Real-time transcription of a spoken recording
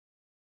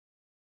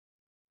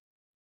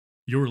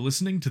You're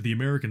listening to The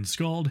American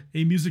Scald,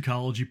 a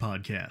musicology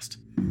podcast.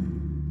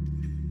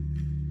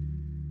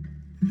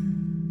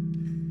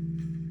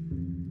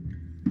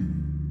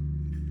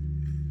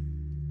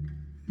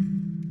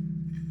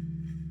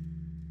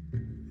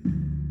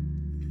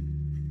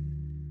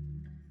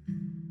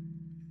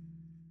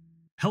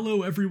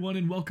 Hello everyone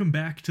and welcome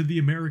back to The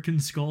American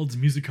Scald's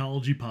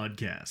musicology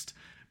podcast.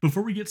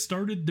 Before we get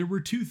started, there were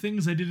two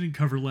things I didn't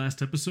cover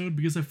last episode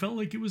because I felt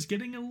like it was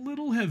getting a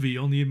little heavy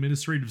on the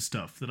administrative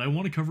stuff that I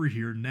want to cover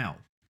here now.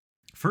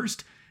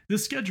 First, the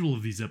schedule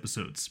of these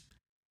episodes.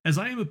 As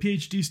I am a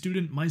PhD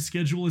student, my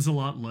schedule is a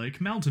lot like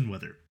mountain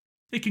weather.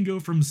 It can go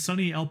from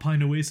sunny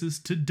alpine oasis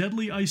to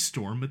deadly ice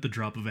storm at the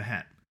drop of a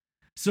hat.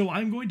 So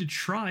I'm going to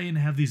try and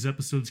have these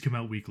episodes come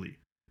out weekly,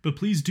 but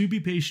please do be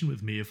patient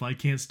with me if I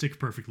can't stick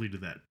perfectly to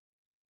that.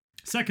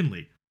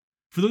 Secondly,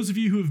 for those of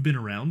you who have been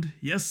around,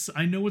 yes,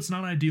 I know it's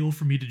not ideal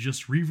for me to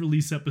just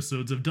re-release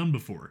episodes I've done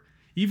before,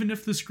 even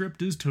if the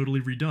script is totally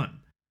redone.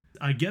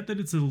 I get that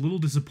it's a little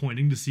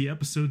disappointing to see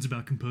episodes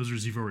about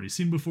composers you've already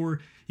seen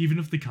before, even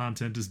if the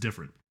content is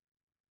different.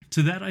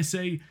 To that I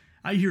say,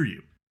 I hear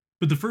you.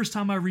 But the first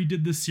time I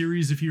redid this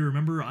series, if you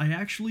remember, I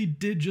actually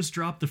did just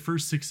drop the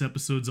first 6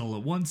 episodes all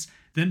at once,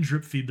 then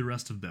drip feed the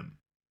rest of them.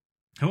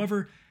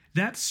 However,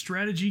 that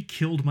strategy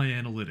killed my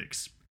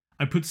analytics.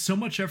 I put so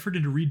much effort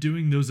into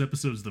redoing those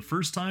episodes the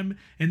first time,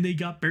 and they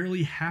got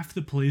barely half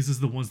the plays as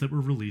the ones that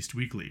were released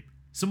weekly.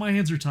 So my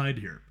hands are tied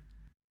here.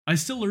 I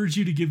still urge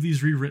you to give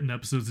these rewritten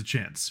episodes a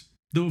chance,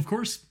 though of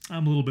course,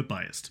 I'm a little bit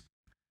biased.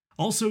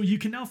 Also, you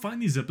can now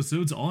find these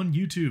episodes on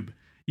YouTube.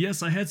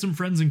 Yes, I had some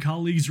friends and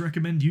colleagues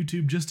recommend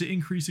YouTube just to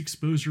increase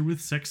exposure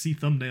with sexy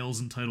thumbnails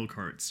and title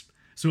cards.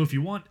 So if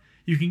you want,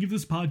 you can give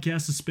this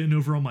podcast a spin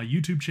over on my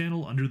YouTube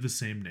channel under the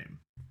same name.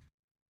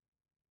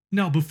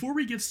 Now, before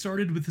we get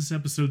started with this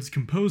episode's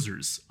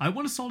composers, I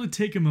want us all to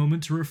take a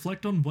moment to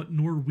reflect on what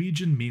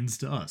Norwegian means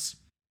to us,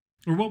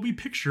 or what we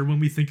picture when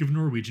we think of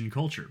Norwegian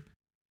culture.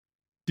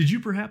 Did you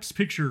perhaps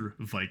picture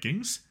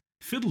Vikings,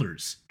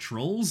 fiddlers,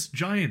 trolls,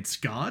 giants,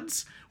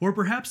 gods, or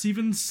perhaps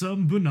even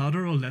some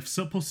bunader og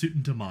lefse på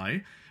 17.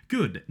 mai?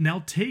 Good,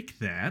 now take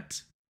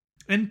that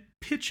and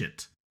pitch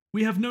it.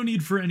 We have no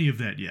need for any of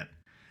that yet,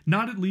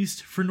 not at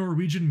least for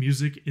Norwegian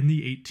music in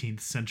the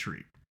 18th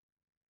century.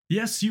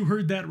 Yes, you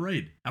heard that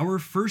right. Our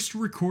first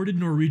recorded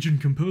Norwegian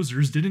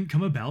composers didn't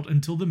come about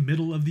until the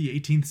middle of the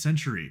 18th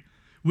century,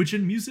 which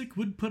in music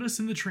would put us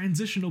in the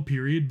transitional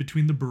period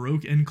between the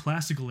Baroque and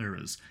Classical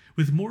eras,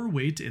 with more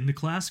weight in the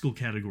classical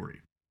category.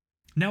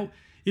 Now,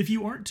 if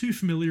you aren't too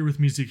familiar with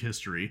music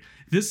history,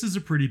 this is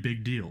a pretty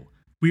big deal.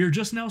 We are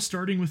just now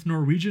starting with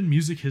Norwegian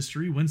music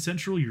history when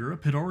Central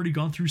Europe had already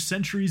gone through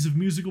centuries of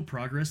musical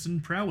progress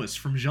and prowess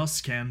from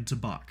Josquin to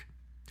Bach.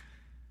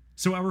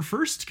 So our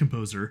first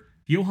composer,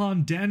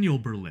 Johan Daniel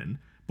Berlin,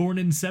 born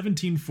in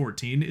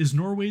 1714, is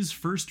Norway's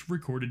first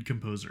recorded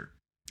composer.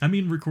 I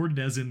mean recorded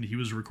as in he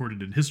was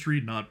recorded in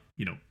history, not,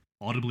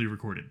 audibly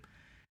recorded.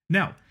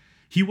 Now,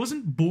 he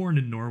wasn't born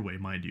in Norway,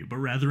 mind you, but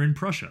rather in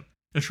Prussia,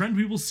 a trend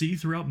we will see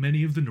throughout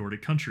many of the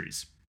Nordic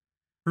countries.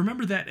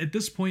 Remember that at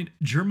this point,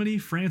 Germany,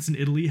 France, and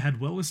Italy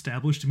had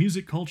well-established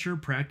music culture,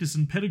 practice,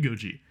 and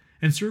pedagogy,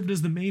 and served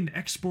as the main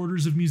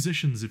exporters of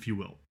musicians, if you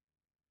will.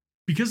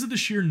 Because of the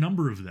sheer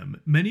number of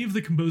them, many of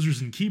the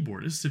composers and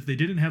keyboardists, if they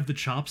didn't have the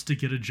chops to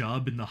get a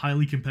job in the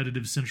highly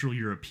competitive Central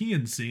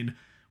European scene,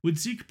 would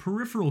seek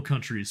peripheral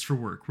countries for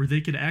work where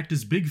they could act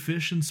as big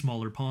fish in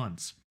smaller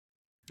ponds.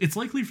 It's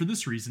likely for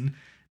this reason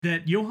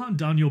that Johan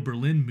Daniel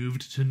Berlin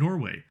moved to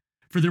Norway,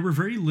 for there were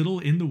very little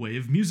in the way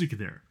of music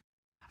there.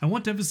 I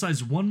want to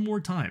emphasize one more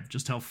time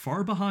just how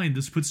far behind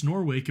this puts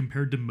Norway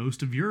compared to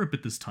most of Europe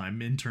at this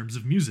time in terms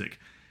of music.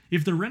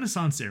 If the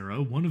Renaissance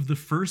era, one of the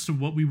first of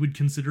what we would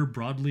consider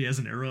broadly as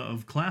an era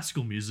of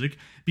classical music,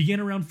 began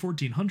around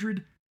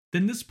 1400,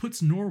 then this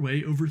puts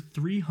Norway over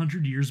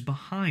 300 years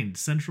behind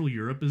Central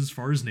Europe as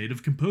far as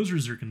native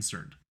composers are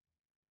concerned.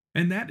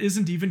 And that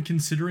isn't even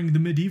considering the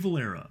medieval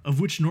era, of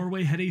which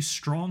Norway had a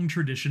strong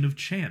tradition of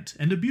chant,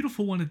 and a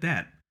beautiful one at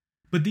that.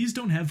 But these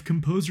don't have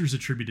composers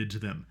attributed to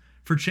them,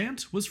 for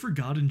chant was for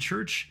God and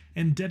church,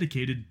 and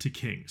dedicated to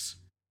kings.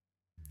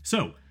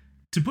 So,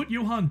 to put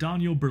Johan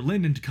Daniel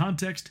Berlin into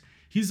context,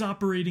 he's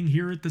operating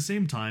here at the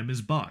same time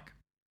as Bach.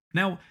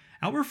 Now,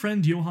 our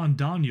friend Johan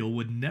Daniel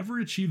would never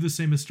achieve the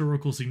same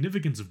historical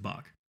significance of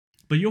Bach,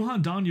 but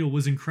Johan Daniel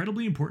was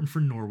incredibly important for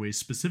Norway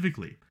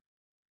specifically.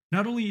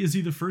 Not only is he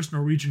the first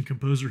Norwegian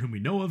composer whom we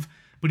know of,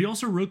 but he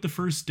also wrote the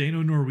first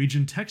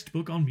Dano-Norwegian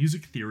textbook on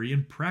music theory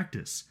and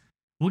practice.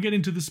 We'll get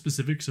into the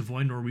specifics of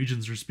why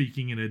Norwegians are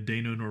speaking in a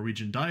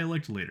Dano-Norwegian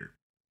dialect later.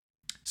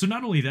 So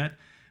not only that,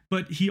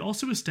 but he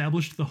also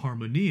established the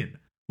Harmonien,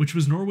 which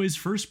was Norway's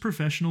first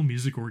professional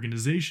music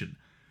organization,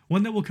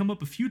 one that will come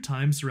up a few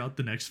times throughout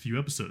the next few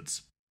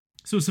episodes.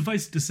 So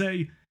suffice it to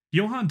say,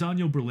 Johan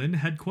Daniel Berlin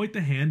had quite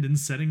the hand in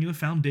setting the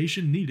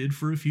foundation needed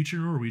for a future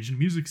Norwegian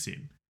music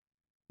scene.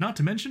 Not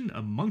to mention,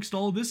 amongst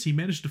all of this, he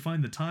managed to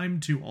find the time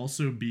to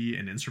also be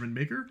an instrument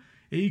maker,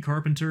 a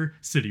carpenter,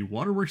 city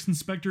waterworks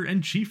inspector,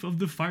 and chief of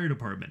the fire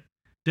department.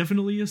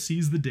 Definitely a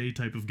seize-the-day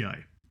type of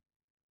guy.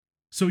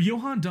 So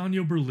Johann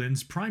Daniel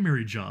Berlin's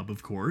primary job,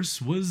 of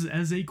course, was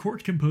as a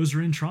court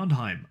composer in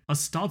Trondheim, a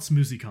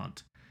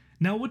Statsmusikant.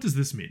 Now what does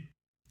this mean?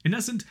 In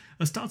essence,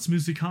 a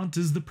Statsmusikant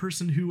is the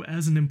person who,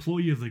 as an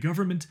employee of the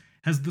government,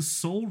 has the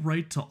sole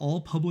right to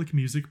all public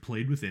music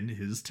played within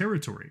his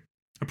territory.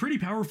 A pretty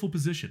powerful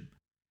position.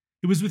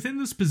 It was within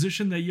this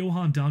position that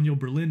Johann Daniel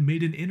Berlin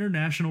made an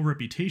international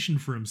reputation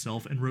for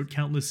himself and wrote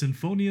countless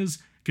sinfonias,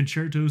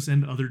 concertos,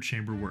 and other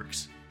chamber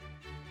works.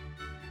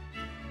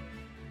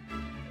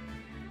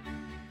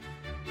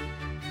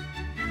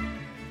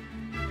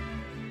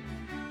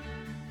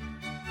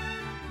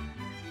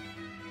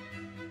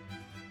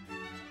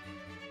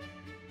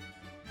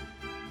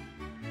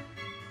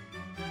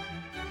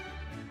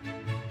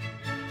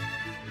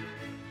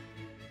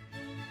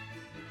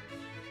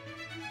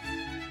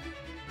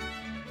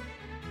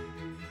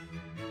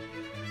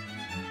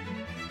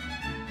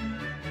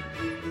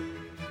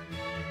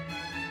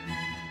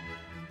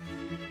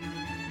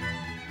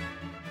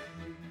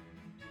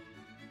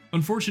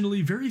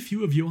 Unfortunately, very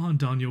few of Johann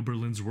Daniel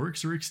Berlin's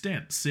works are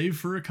extant, save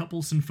for a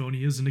couple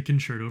sinfonias and a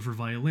concerto for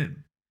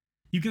violin.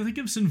 You can think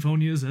of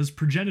sinfonias as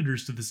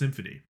progenitors to the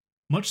symphony,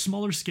 much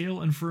smaller scale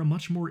and for a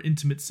much more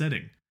intimate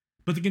setting,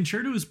 but the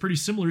concerto is pretty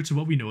similar to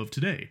what we know of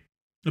today,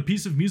 a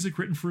piece of music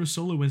written for a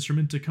solo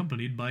instrument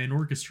accompanied by an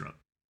orchestra.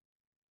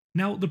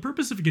 Now, the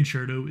purpose of a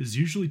concerto is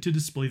usually to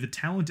display the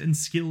talent and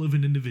skill of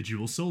an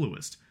individual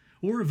soloist,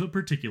 or of a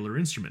particular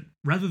instrument,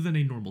 rather than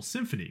a normal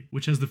symphony,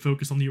 which has the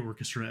focus on the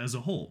orchestra as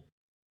a whole.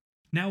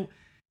 Now,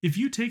 if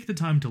you take the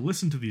time to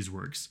listen to these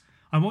works,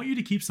 I want you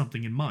to keep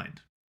something in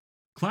mind.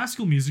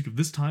 Classical music of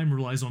this time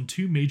relies on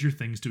two major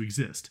things to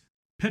exist: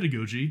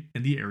 pedagogy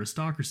and the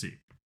aristocracy.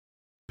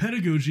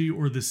 Pedagogy,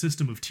 or the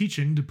system of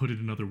teaching, to put it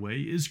another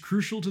way, is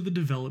crucial to the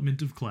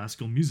development of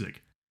classical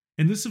music.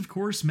 And this, of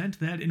course,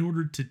 meant that in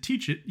order to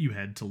teach it, you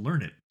had to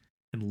learn it.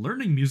 And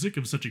learning music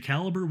of such a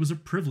caliber was a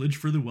privilege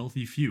for the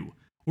wealthy few,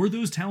 or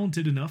those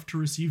talented enough to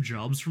receive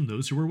jobs from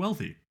those who were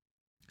wealthy.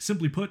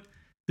 Simply put,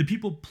 the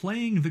people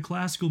playing the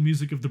classical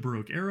music of the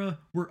Baroque era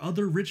were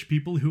other rich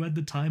people who had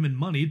the time and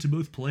money to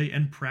both play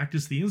and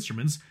practice the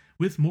instruments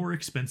with more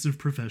expensive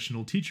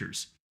professional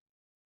teachers.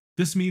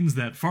 This means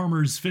that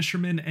farmers,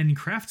 fishermen, and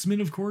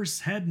craftsmen, of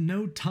course, had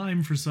no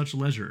time for such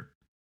leisure.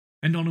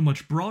 And on a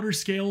much broader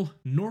scale,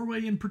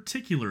 Norway in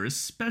particular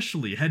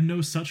especially had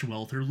no such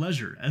wealth or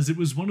leisure, as it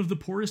was one of the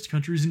poorest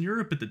countries in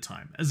Europe at the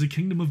time, as a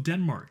kingdom of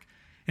Denmark,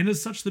 and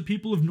as such the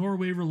people of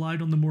Norway relied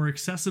on the more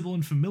accessible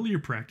and familiar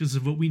practice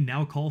of what we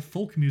now call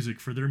folk music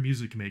for their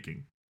music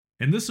making.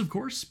 And this, of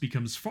course,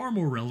 becomes far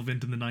more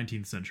relevant in the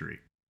 19th century.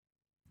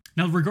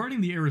 Now, regarding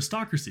the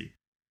aristocracy,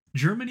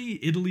 Germany,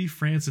 Italy,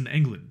 France, and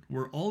England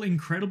were all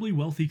incredibly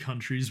wealthy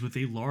countries with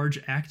a large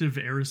active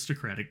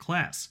aristocratic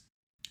class.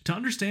 To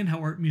understand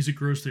how art music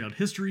grows throughout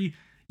history,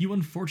 you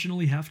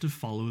unfortunately have to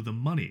follow the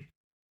money.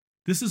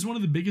 This is one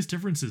of the biggest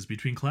differences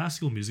between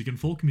classical music and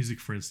folk music,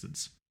 for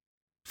instance.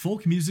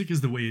 Folk music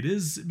is the way it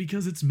is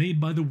because it's made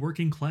by the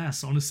working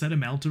class on a set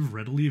amount of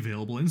readily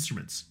available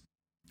instruments.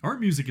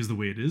 Art music is the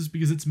way it is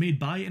because it's made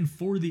by and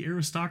for the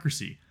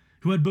aristocracy,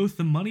 who had both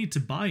the money to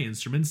buy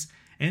instruments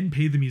and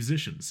pay the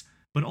musicians,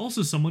 but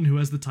also someone who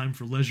has the time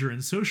for leisure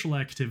and social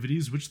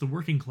activities which the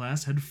working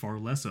class had far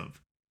less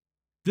of.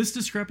 This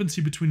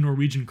discrepancy between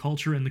Norwegian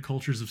culture and the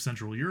cultures of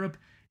Central Europe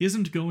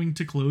isn't going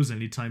to close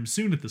anytime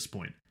soon at this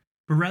point,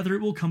 but rather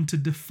it will come to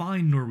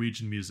define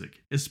Norwegian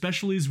music,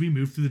 especially as we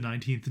move through the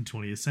 19th and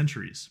 20th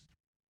centuries.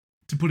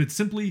 To put it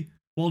simply,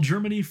 while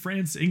Germany,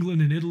 France,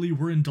 England, and Italy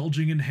were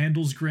indulging in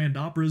Handel's grand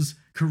operas,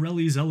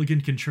 Corelli's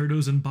elegant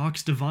concertos, and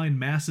Bach's divine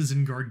masses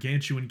in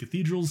gargantuan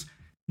cathedrals,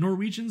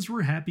 Norwegians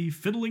were happy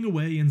fiddling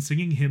away and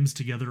singing hymns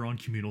together on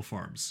communal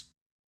farms.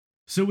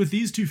 So with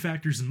these two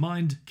factors in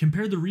mind,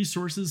 compare the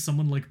resources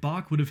someone like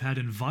Bach would have had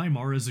in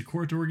Weimar as a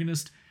court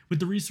organist with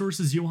the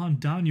resources Johann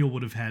Daniel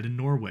would have had in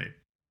Norway.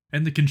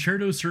 And the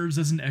concerto serves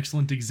as an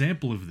excellent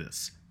example of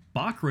this.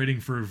 Bach writing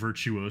for a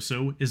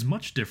virtuoso is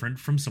much different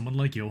from someone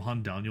like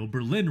Johann Daniel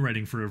Berlin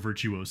writing for a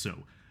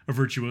virtuoso. A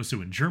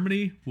virtuoso in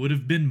Germany would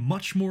have been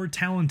much more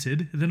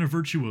talented than a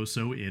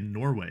virtuoso in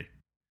Norway.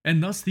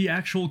 And thus the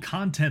actual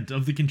content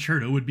of the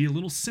concerto would be a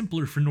little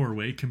simpler for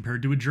Norway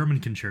compared to a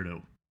German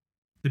concerto.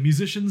 The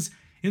musicians,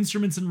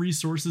 instruments, and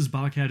resources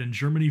Bach had in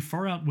Germany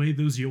far outweigh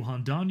those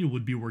Johann Daniel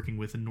would be working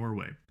with in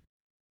Norway.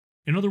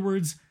 In other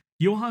words,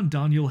 Johann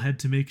Daniel had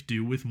to make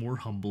do with more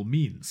humble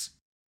means.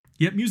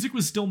 Yet music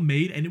was still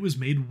made, and it was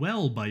made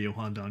well by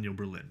Johann Daniel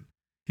Berlin.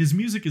 His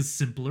music is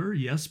simpler,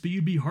 yes, but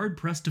you'd be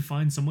hard-pressed to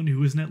find someone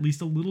who isn't at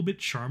least a little bit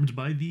charmed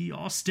by the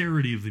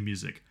austerity of the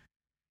music.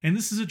 And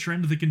this is a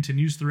trend that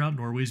continues throughout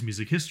Norway's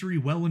music history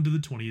well into the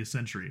 20th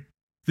century.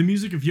 The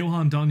music of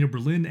Johann Daniel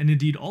Berlin, and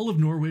indeed all of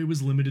Norway,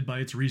 was limited by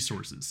its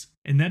resources,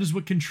 and that is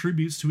what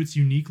contributes to its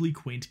uniquely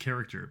quaint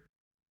character.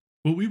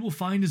 What we will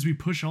find as we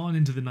push on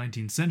into the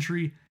 19th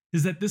century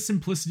is that this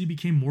simplicity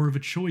became more of a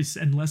choice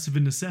and less of a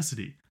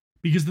necessity,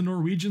 because the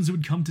Norwegians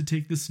would come to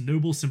take this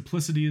noble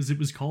simplicity, as it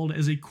was called,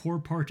 as a core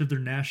part of their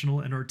national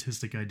and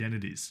artistic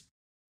identities.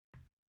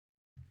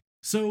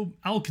 So,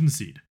 I'll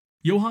concede.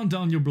 Johann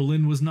Daniel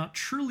Berlin was not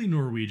truly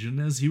Norwegian,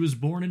 as he was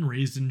born and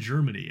raised in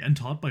Germany and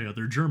taught by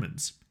other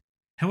Germans.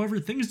 However,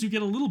 things do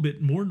get a little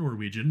bit more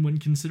Norwegian when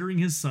considering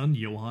his son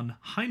Johan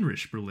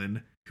Heinrich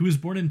Berlin, who was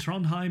born in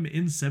Trondheim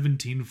in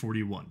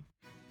 1741.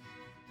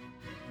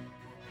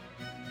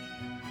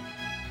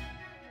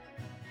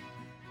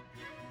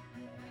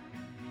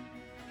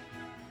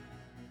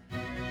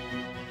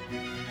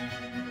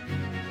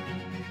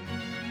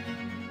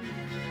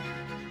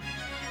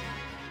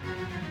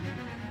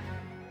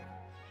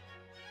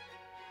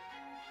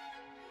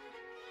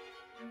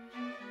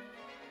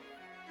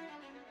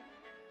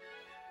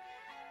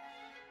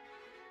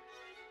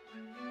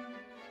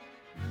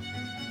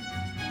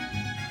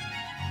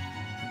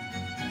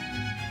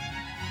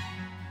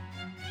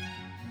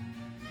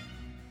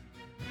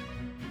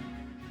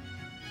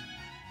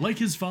 Like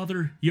his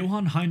father,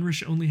 Johann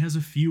Heinrich only has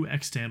a few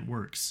extant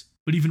works,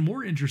 but even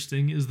more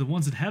interesting is the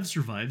ones that have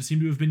survived seem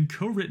to have been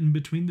co-written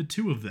between the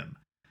two of them,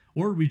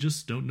 or we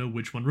just don't know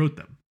which one wrote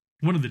them.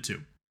 One of the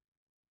two.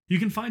 You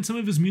can find some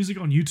of his music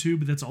on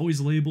YouTube that's always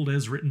labeled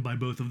as written by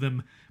both of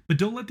them, but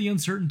don't let the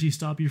uncertainty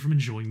stop you from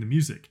enjoying the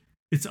music.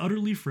 It's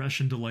utterly fresh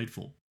and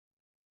delightful.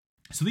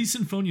 So these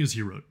sinfonias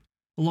he wrote,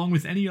 along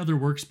with any other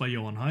works by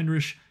Johann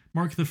Heinrich,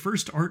 mark the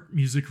first art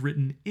music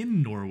written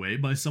in Norway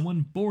by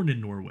someone born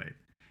in Norway.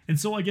 And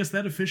so I guess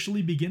that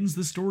officially begins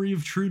the story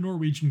of true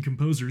Norwegian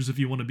composers if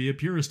you want to be a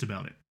purist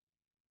about it.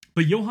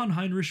 But Johann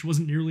Heinrich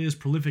wasn't nearly as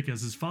prolific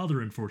as his father,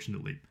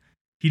 unfortunately.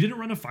 He didn't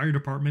run a fire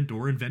department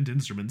or invent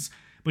instruments,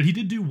 but he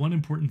did do one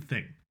important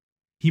thing.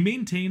 He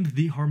maintained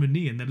the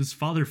harmonium that his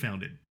father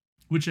founded,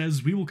 which,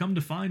 as we will come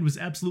to find, was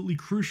absolutely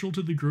crucial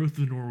to the growth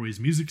of Norway's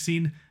music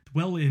scene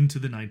well into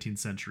the 19th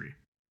century.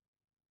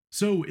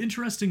 So,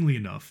 interestingly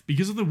enough,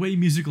 because of the way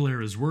musical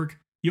eras work,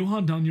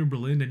 Johann Daniel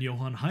Berlin and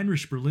Johann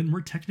Heinrich Berlin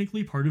were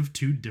technically part of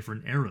two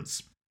different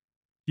eras.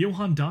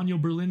 Johann Daniel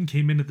Berlin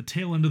came in at the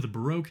tail end of the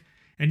Baroque,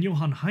 and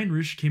Johann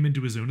Heinrich came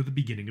into his own at the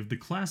beginning of the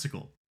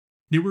Classical.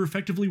 They were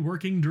effectively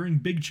working during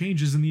big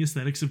changes in the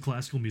aesthetics of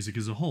classical music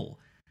as a whole.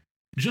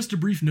 Just a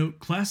brief note,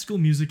 classical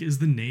music is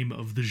the name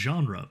of the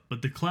genre,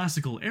 but the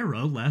classical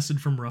era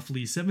lasted from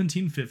roughly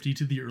 1750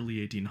 to the early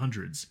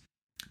 1800s.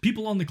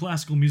 People on the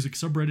classical music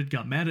subreddit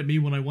got mad at me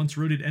when I once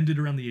wrote it ended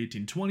around the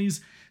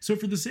 1820s, so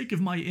for the sake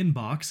of my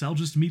inbox, I'll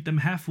just meet them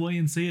halfway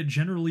and say it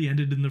generally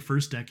ended in the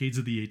first decades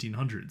of the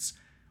 1800s,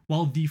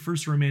 while the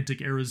first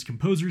Romantic era's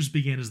composers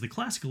began as the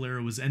classical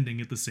era was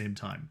ending at the same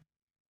time.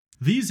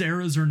 These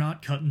eras are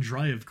not cut and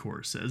dry, of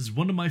course, as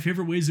one of my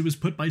favorite ways it was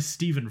put by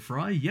Stephen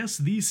Fry, yes,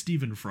 the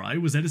Stephen Fry,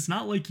 was that it's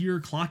not like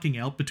you're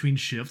clocking out between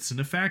shifts in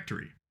a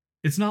factory.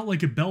 It's not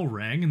like a bell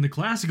rang and the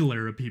classical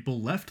era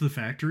people left the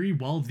factory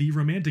while the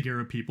Romantic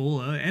era people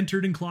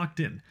entered and clocked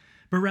in,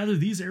 but rather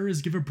these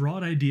eras give a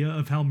broad idea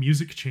of how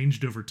music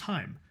changed over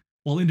time,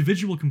 while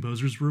individual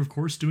composers were of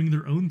course doing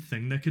their own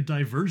thing that could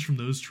diverge from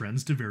those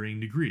trends to varying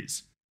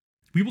degrees.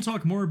 We will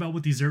talk more about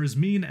what these eras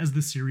mean as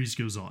the series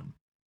goes on.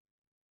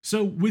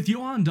 So, with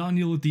Johann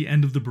Daniel at the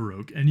end of the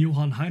Baroque and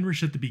Johann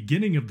Heinrich at the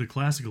beginning of the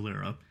Classical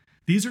era,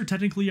 these are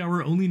technically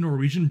our only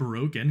Norwegian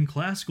Baroque and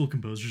Classical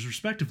composers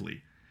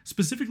respectively,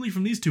 specifically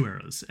from these two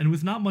eras, and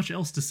with not much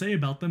else to say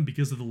about them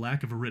because of the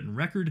lack of a written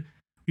record,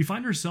 we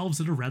find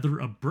ourselves at a rather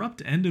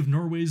abrupt end of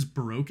Norway's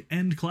Baroque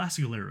and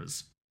Classical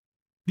eras.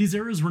 These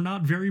eras were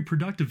not very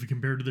productive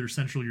compared to their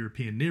Central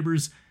European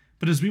neighbors,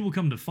 but as we will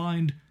come to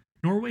find,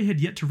 Norway had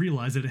yet to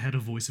realize that it had a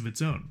voice of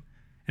its own,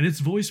 and its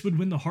voice would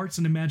win the hearts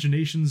and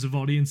imaginations of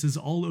audiences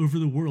all over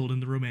the world in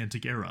the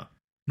Romantic era,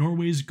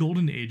 Norway's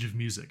golden age of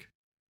music.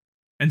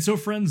 And so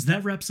friends,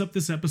 that wraps up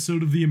this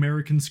episode of the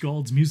American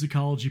Scalds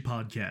Musicology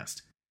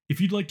Podcast. If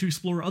you'd like to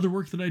explore other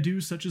work that I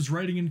do, such as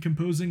writing and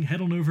composing,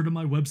 head on over to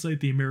my website,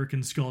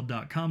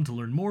 theamericanscald.com, to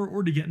learn more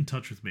or to get in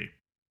touch with me.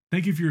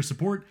 Thank you for your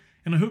support,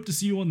 and I hope to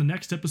see you on the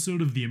next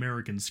episode of The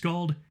American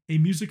Scald, a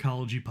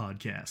musicology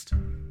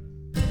podcast.